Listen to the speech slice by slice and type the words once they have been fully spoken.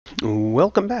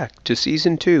Welcome back to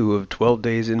Season 2 of 12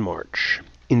 Days in March.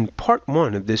 In Part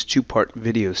 1 of this two-part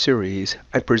video series,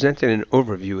 I presented an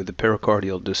overview of the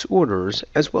pericardial disorders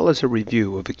as well as a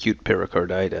review of acute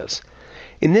pericarditis.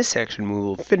 In this section, we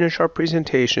will finish our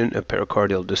presentation of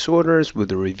pericardial disorders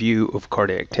with a review of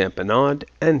cardiac tamponade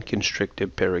and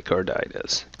constrictive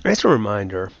pericarditis. As a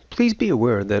reminder, please be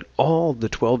aware that all the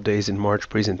 12 Days in March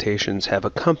presentations have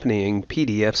accompanying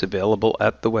PDFs available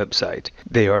at the website.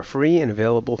 They are free and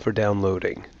available for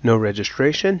downloading. No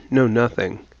registration, no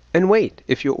nothing. And wait,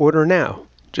 if you order now.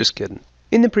 Just kidding.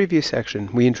 In the previous section,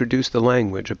 we introduced the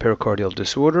language of pericardial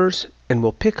disorders, and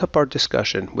we'll pick up our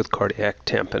discussion with cardiac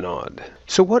tamponade.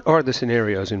 So what are the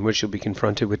scenarios in which you'll be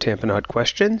confronted with tamponade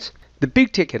questions? The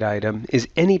big ticket item is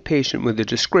any patient with a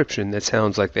description that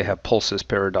sounds like they have pulsus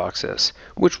paradoxus,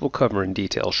 which we'll cover in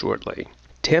detail shortly.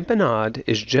 Tamponade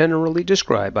is generally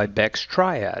described by Beck's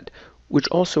triad, which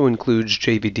also includes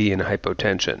JVD and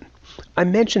hypotension. I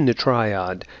mention the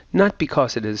triad not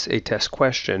because it is a test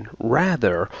question,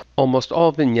 rather, almost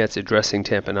all vignettes addressing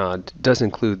tamponade does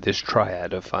include this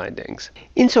triad of findings.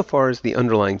 Insofar as the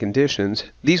underlying conditions,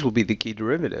 these will be the key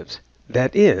derivatives.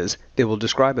 That is, they will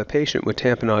describe a patient with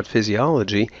tamponade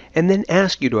physiology and then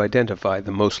ask you to identify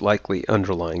the most likely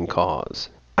underlying cause.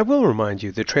 I will remind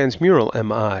you that transmural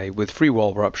MI with free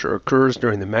wall rupture occurs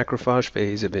during the macrophage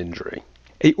phase of injury.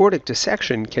 Aortic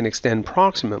dissection can extend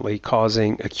proximally,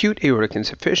 causing acute aortic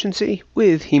insufficiency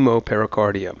with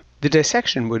hemopericardium. The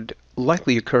dissection would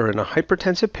likely occur in a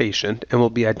hypertensive patient and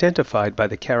will be identified by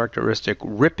the characteristic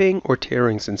ripping or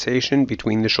tearing sensation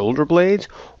between the shoulder blades,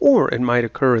 or it might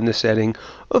occur in the setting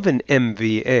of an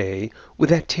MVA, with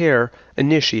that tear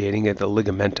initiating at the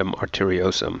ligamentum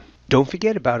arteriosum. Don't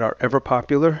forget about our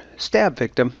ever-popular stab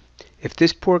victim. If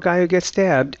this poor guy who gets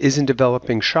stabbed isn't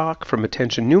developing shock from a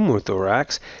tension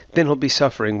pneumothorax, then he'll be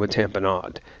suffering with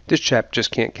tamponade. This chap just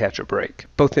can't catch a break.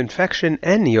 Both infection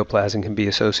and neoplasm can be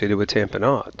associated with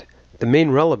tamponade. The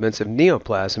main relevance of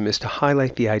neoplasm is to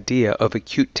highlight the idea of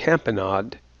acute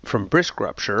tamponade from brisk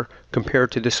rupture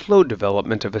compared to the slow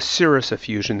development of a serous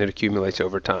effusion that accumulates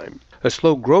over time. A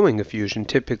slow-growing effusion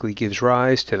typically gives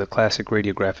rise to the classic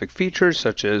radiographic features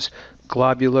such as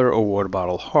globular or water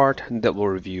bottle heart that we'll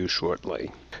review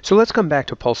shortly. So let's come back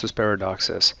to pulsus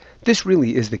paradoxus. This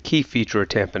really is the key feature of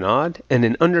tamponade, and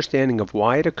an understanding of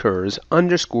why it occurs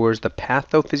underscores the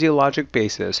pathophysiologic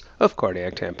basis of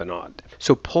cardiac tamponade.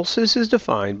 So pulsus is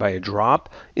defined by a drop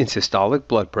in systolic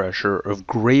blood pressure of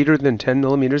greater than 10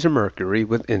 millimeters of mercury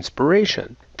with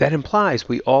inspiration. That implies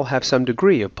we all have some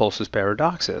degree of pulsus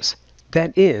paradoxus.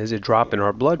 That is, a drop in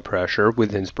our blood pressure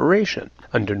with inspiration.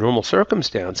 Under normal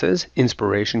circumstances,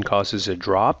 inspiration causes a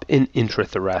drop in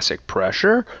intrathoracic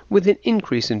pressure with an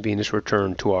increase in venous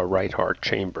return to our right heart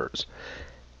chambers.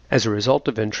 As a result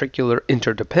of ventricular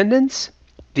interdependence,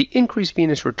 the increased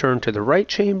venous return to the right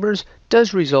chambers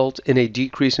does result in a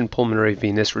decrease in pulmonary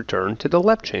venous return to the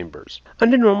left chambers.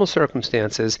 Under normal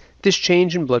circumstances, this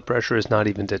change in blood pressure is not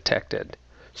even detected.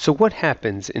 So what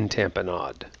happens in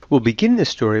tamponade? We'll begin this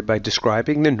story by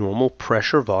describing the normal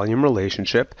pressure-volume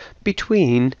relationship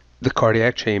between the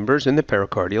cardiac chambers and the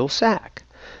pericardial sac.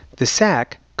 The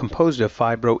sac, composed of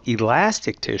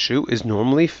fibroelastic tissue, is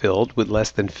normally filled with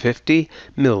less than 50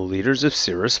 milliliters of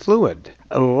serous fluid.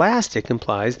 Elastic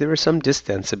implies there is some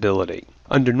distensibility.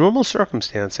 Under normal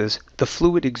circumstances, the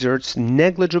fluid exerts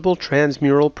negligible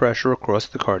transmural pressure across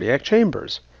the cardiac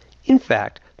chambers. In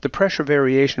fact, the pressure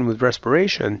variation with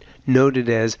respiration, noted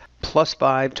as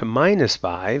 +5 to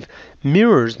 -5,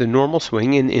 mirrors the normal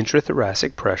swing in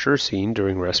intrathoracic pressure seen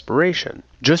during respiration.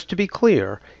 Just to be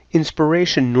clear,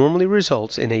 inspiration normally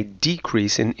results in a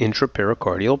decrease in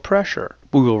intrapericardial pressure.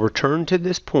 We will return to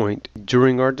this point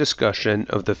during our discussion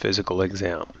of the physical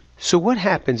exam. So what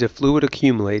happens if fluid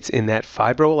accumulates in that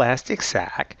fibroelastic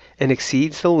sac and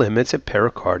exceeds the limits of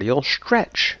pericardial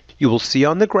stretch? You will see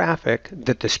on the graphic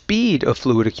that the speed of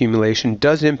fluid accumulation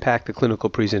does impact the clinical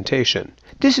presentation.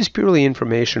 This is purely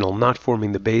informational, not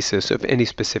forming the basis of any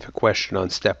specific question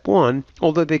on Step 1,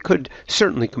 although they could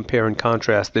certainly compare and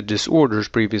contrast the disorders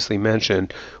previously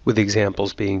mentioned, with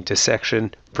examples being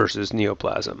dissection versus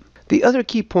neoplasm. The other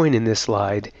key point in this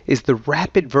slide is the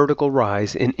rapid vertical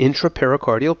rise in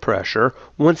intrapericardial pressure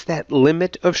once that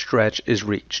limit of stretch is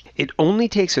reached. It only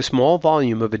takes a small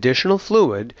volume of additional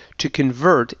fluid to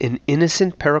convert an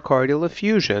innocent pericardial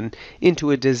effusion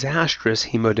into a disastrous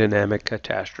hemodynamic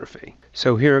catastrophe.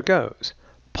 So here it goes.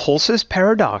 Pulsus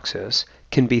paradoxus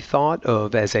can be thought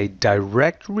of as a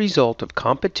direct result of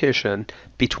competition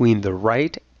between the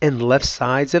right and left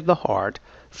sides of the heart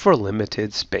for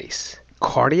limited space.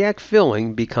 Cardiac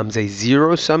filling becomes a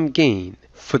zero-sum gain.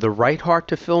 For the right heart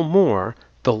to fill more,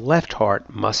 the left heart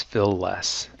must fill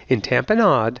less. In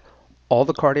tamponade, all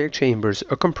the cardiac chambers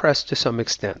are compressed to some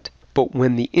extent. But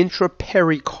when the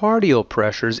intrapericardial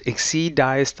pressures exceed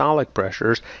diastolic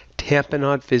pressures,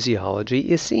 tamponade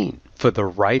physiology is seen. For the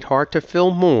right heart to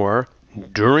fill more,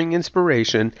 during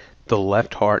inspiration, the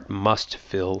left heart must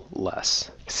fill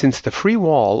less. Since the free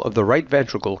wall of the right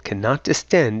ventricle cannot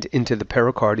distend into the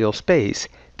pericardial space,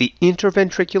 the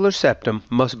interventricular septum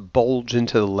must bulge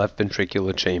into the left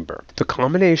ventricular chamber. The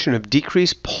combination of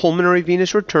decreased pulmonary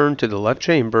venous return to the left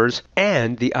chambers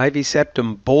and the IV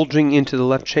septum bulging into the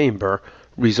left chamber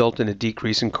result in a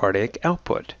decrease in cardiac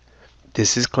output.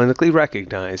 This is clinically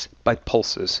recognized by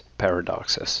pulsus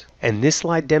paradoxus. And this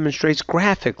slide demonstrates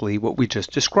graphically what we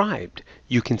just described.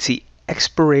 You can see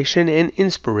expiration and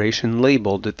inspiration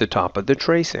labeled at the top of the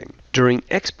tracing. During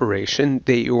expiration,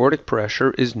 the aortic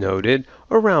pressure is noted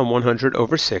around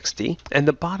 100/60, and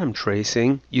the bottom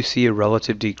tracing, you see a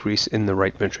relative decrease in the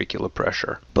right ventricular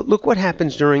pressure. But look what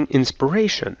happens during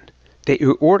inspiration. The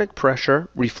aortic pressure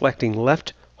reflecting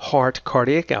left heart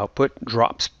cardiac output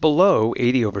drops below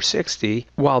 80/60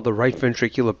 while the right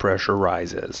ventricular pressure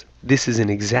rises. This is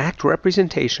an exact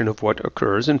representation of what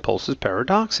occurs in pulsus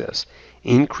paradoxus.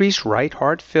 Increased right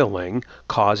heart filling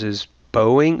causes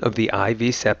bowing of the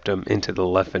IV septum into the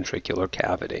left ventricular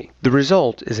cavity. The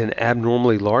result is an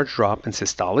abnormally large drop in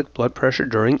systolic blood pressure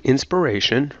during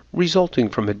inspiration, resulting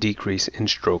from a decrease in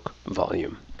stroke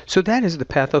volume. So that is the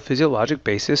pathophysiologic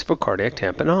basis for cardiac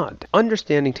tamponade.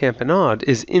 Understanding tamponade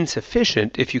is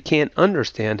insufficient if you can't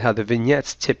understand how the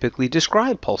vignettes typically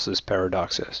describe pulsus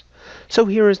paradoxus. So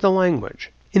here is the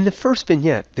language. In the first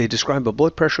vignette, they describe a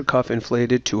blood pressure cuff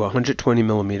inflated to 120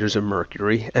 millimeters of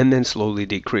mercury and then slowly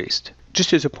decreased.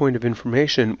 Just as a point of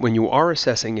information, when you are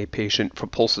assessing a patient for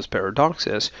pulsus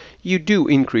paradoxus, you do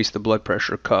increase the blood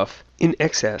pressure cuff in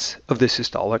excess of the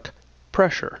systolic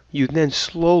pressure. You then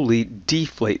slowly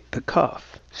deflate the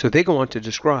cuff. So they go on to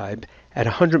describe, at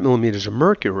 100 millimeters of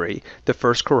mercury, the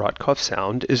first carotid cuff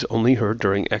sound is only heard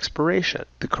during expiration.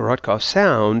 The carotid cuff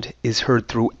sound is heard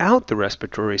throughout the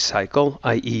respiratory cycle,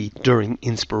 i.e. during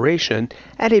inspiration,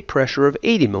 at a pressure of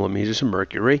 80 millimeters of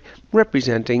mercury,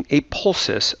 representing a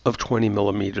pulsus of 20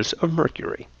 millimeters of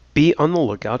mercury. Be on the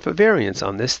lookout for variants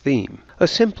on this theme. A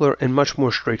simpler and much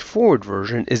more straightforward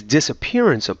version is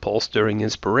disappearance of pulse during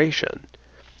inspiration.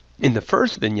 In the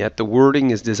first vignette, the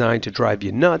wording is designed to drive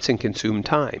you nuts and consume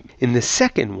time. In the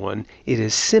second one, it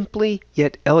is simply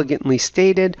yet elegantly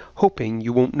stated, hoping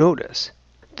you won't notice.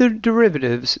 The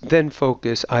derivatives then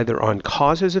focus either on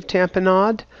causes of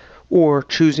tamponade or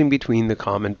choosing between the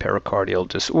common pericardial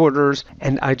disorders,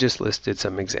 and I just listed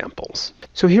some examples.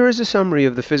 So here is a summary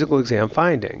of the physical exam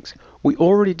findings. We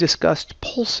already discussed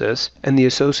pulsus and the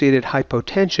associated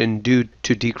hypotension due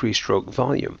to decreased stroke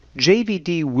volume.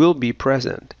 JVD will be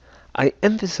present. I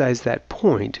emphasize that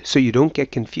point so you don't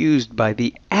get confused by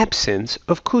the absence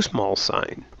of Kussmaul's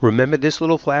sign. Remember this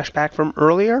little flashback from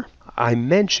earlier? I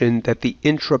mentioned that the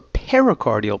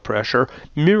intrapericardial pressure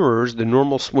mirrors the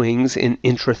normal swings in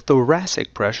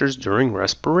intrathoracic pressures during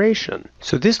respiration.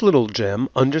 So this little gem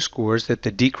underscores that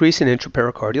the decrease in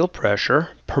intrapericardial pressure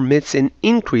permits an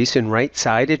increase in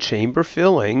right-sided chamber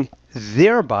filling,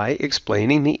 thereby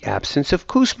explaining the absence of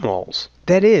Kussmaul's.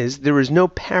 That is, there is no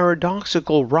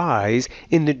paradoxical rise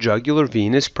in the jugular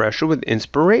venous pressure with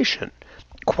inspiration.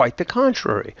 Quite the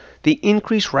contrary, the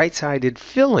increased right-sided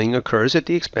filling occurs at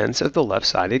the expense of the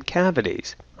left-sided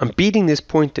cavities. I'm beating this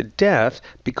point to death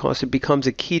because it becomes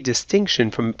a key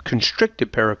distinction from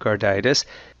constrictive pericarditis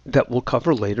that we'll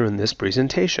cover later in this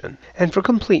presentation. And for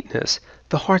completeness,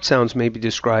 the heart sounds may be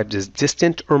described as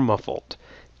distant or muffled.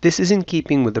 This is in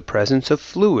keeping with the presence of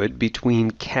fluid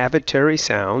between cavitary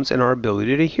sounds and our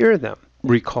ability to hear them.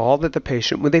 Recall that the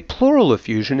patient with a pleural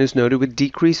effusion is noted with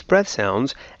decreased breath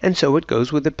sounds, and so it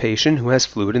goes with the patient who has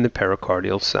fluid in the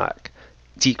pericardial sac.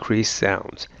 Decreased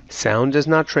sounds. Sound does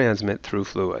not transmit through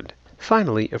fluid.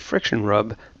 Finally, a friction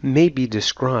rub may be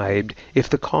described if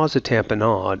the cause of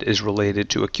tamponade is related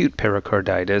to acute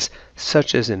pericarditis,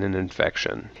 such as in an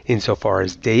infection. Insofar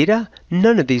as data,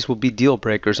 none of these will be deal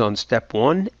breakers on Step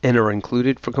 1 and are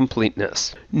included for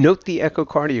completeness. Note the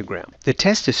echocardiogram. The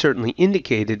test is certainly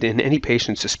indicated in any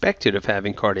patient suspected of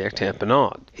having cardiac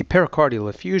tamponade. A pericardial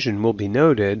effusion will be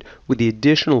noted with the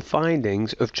additional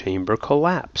findings of chamber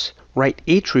collapse. Right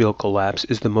atrial collapse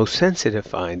is the most sensitive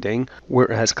finding,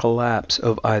 whereas collapse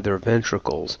of either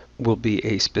ventricles will be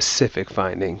a specific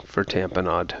finding for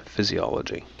tamponade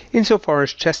physiology. Insofar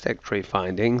as chest X-ray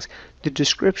findings, the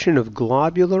description of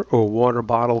globular or water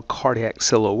bottle cardiac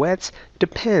silhouettes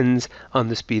depends on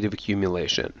the speed of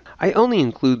accumulation. I only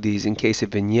include these in case a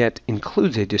vignette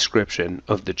includes a description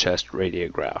of the chest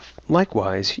radiograph.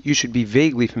 Likewise, you should be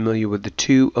vaguely familiar with the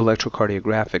two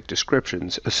electrocardiographic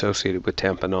descriptions associated with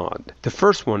tamponade. The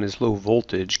first one is low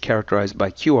voltage, characterized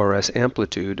by QRS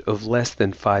amplitude of less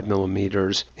than 5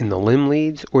 millimeters in the limb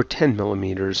leads or 10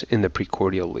 millimeters in the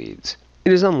precordial leads.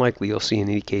 It is unlikely you'll see an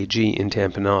EKG in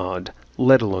tamponade,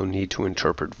 let alone need to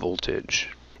interpret voltage.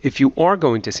 If you are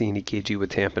going to see an EKG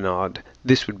with tamponade,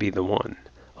 this would be the one.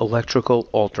 Electrical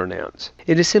alternance.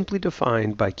 It is simply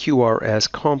defined by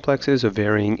QRS complexes of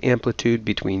varying amplitude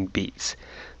between beats.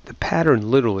 The pattern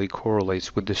literally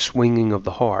correlates with the swinging of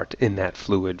the heart in that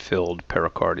fluid-filled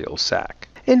pericardial sac.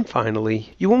 And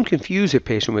finally, you won't confuse a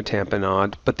patient with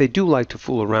tamponade, but they do like to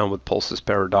fool around with pulsus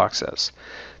paradoxus.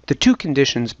 The two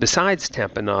conditions besides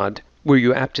tamponade where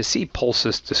you're apt to see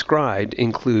pulsus described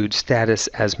include status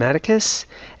asthmaticus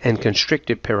and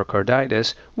constrictive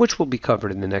pericarditis, which will be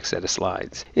covered in the next set of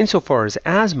slides. Insofar as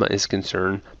asthma is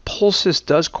concerned, pulsus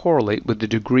does correlate with the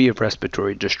degree of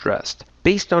respiratory distress.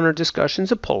 Based on our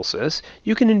discussions of pulsus,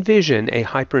 you can envision a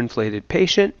hyperinflated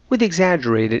patient with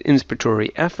exaggerated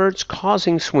inspiratory efforts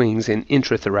causing swings in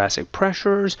intrathoracic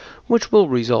pressures, which will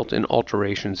result in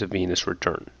alterations of venous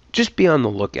return. Just be on the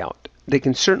lookout. They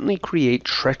can certainly create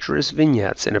treacherous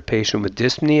vignettes in a patient with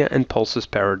dyspnea and pulsus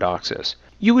paradoxus.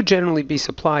 You would generally be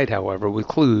supplied, however, with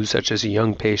clues such as a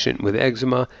young patient with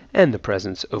eczema and the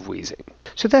presence of wheezing.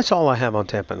 So that's all I have on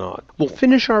tamponade. We'll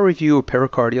finish our review of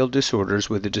pericardial disorders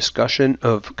with a discussion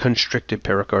of constrictive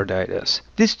pericarditis.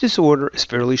 This disorder is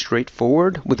fairly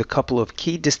straightforward with a couple of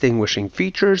key distinguishing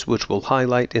features which we'll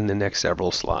highlight in the next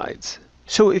several slides.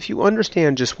 So if you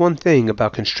understand just one thing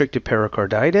about constrictive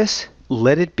pericarditis,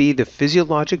 let it be the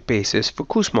physiologic basis for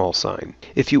Kussmaul's sign.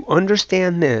 If you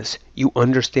understand this, you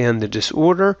understand the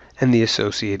disorder and the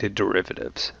associated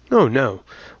derivatives. Oh no,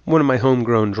 one of my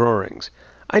homegrown drawings.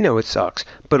 I know it sucks,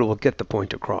 but it will get the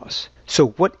point across. So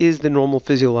what is the normal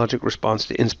physiologic response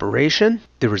to inspiration?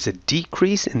 There is a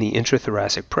decrease in the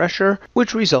intrathoracic pressure,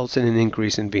 which results in an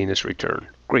increase in venous return.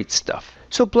 Great stuff.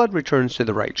 So blood returns to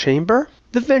the right chamber,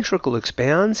 the ventricle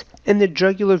expands, and the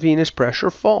jugular venous pressure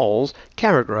falls,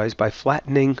 characterized by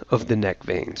flattening of the neck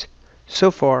veins.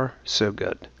 So far, so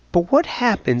good. But what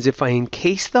happens if I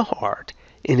encase the heart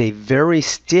in a very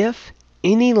stiff,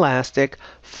 inelastic,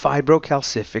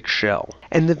 fibrocalcific shell,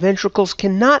 and the ventricles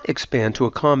cannot expand to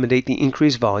accommodate the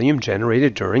increased volume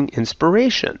generated during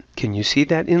inspiration? Can you see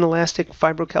that inelastic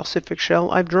fibrocalcific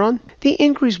shell I've drawn? The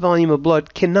increased volume of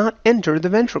blood cannot enter the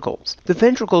ventricles. The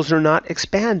ventricles are not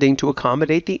expanding to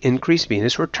accommodate the increased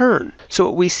venous return. So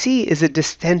what we see is a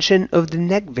distension of the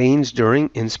neck veins during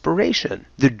inspiration.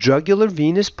 The jugular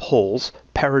venous pulse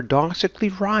paradoxically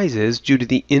rises due to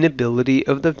the inability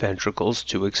of the ventricles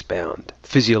to expand.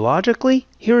 Physiologically,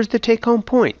 here is the take-home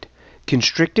point.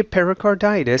 Constrictive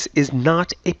pericarditis is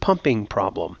not a pumping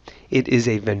problem. It is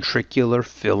a ventricular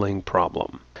filling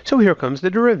problem. So here comes the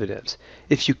derivatives.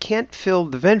 If you can't fill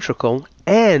the ventricle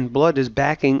and blood is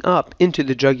backing up into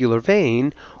the jugular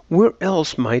vein, where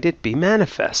else might it be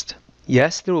manifest?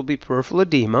 Yes, there will be peripheral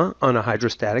edema on a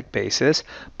hydrostatic basis,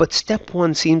 but step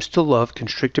 1 seems to love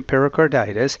constrictive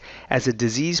pericarditis as a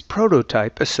disease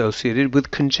prototype associated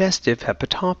with congestive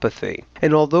hepatopathy.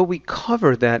 And although we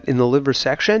cover that in the liver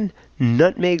section,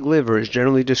 nutmeg liver is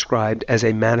generally described as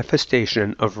a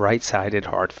manifestation of right-sided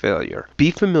heart failure. Be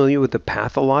familiar with the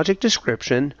pathologic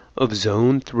description of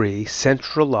zone 3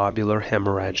 centrilobular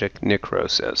hemorrhagic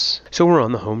necrosis. So we're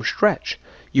on the home stretch.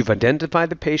 You've identified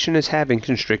the patient as having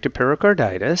constrictive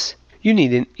pericarditis. You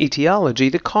need an etiology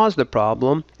that caused the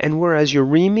problem, and whereas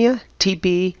uremia,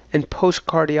 TB, and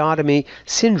postcardiotomy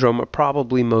syndrome are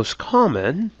probably most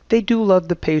common, they do love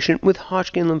the patient with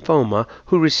Hodgkin lymphoma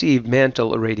who received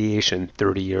mantle irradiation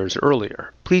 30 years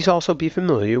earlier. Please also be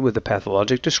familiar with the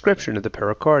pathologic description of the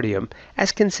pericardium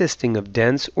as consisting of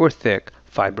dense or thick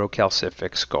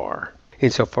fibrocalcific scar.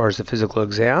 Insofar as the physical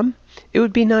exam, it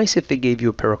would be nice if they gave you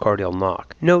a pericardial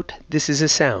knock. Note, this is a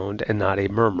sound and not a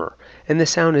murmur, and the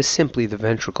sound is simply the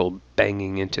ventricle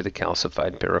banging into the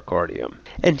calcified pericardium.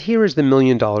 And here is the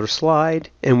million-dollar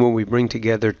slide, and where we bring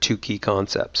together two key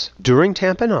concepts. During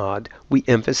tamponade, we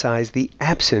emphasize the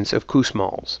absence of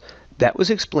Kussmaul's. That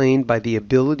was explained by the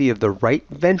ability of the right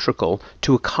ventricle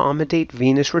to accommodate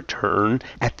venous return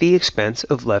at the expense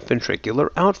of left ventricular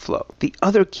outflow. The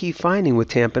other key finding with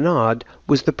tamponade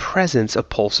was the presence of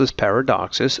pulsus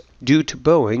paradoxus due to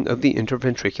bowing of the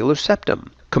interventricular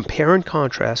septum. Compare and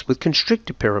contrast with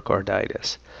constrictive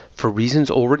pericarditis. For reasons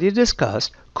already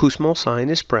discussed, Kussmaul's sign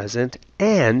is present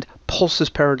and pulsus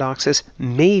paradoxus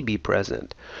may be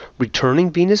present.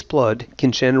 Returning venous blood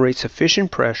can generate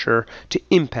sufficient pressure to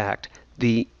impact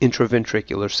the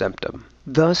intraventricular septum.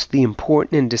 Thus, the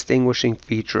important and distinguishing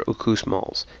feature of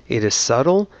Kussmaul's. It is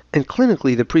subtle, and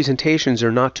clinically the presentations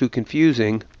are not too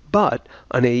confusing, but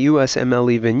on a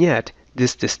USMLE vignette,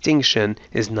 this distinction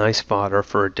is nice fodder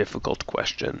for a difficult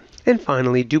question. And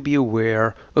finally, do be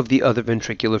aware of the other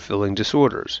ventricular filling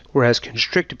disorders. Whereas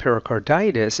constrictive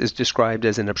pericarditis is described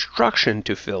as an obstruction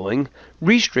to filling,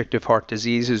 restrictive heart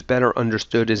disease is better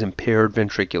understood as impaired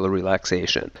ventricular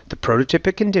relaxation. The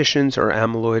prototypic conditions are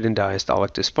amyloid and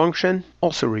diastolic dysfunction,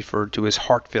 also referred to as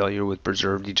heart failure with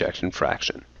preserved ejection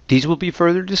fraction. These will be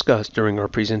further discussed during our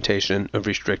presentation of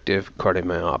restrictive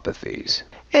cardiomyopathies.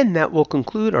 And that will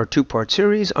conclude our two-part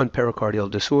series on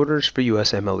pericardial disorders for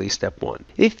USMLE Step 1.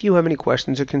 If you have any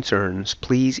questions or concerns,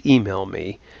 please email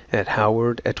me at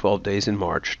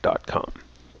howard@12DaysinMarch.com.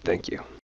 Thank you.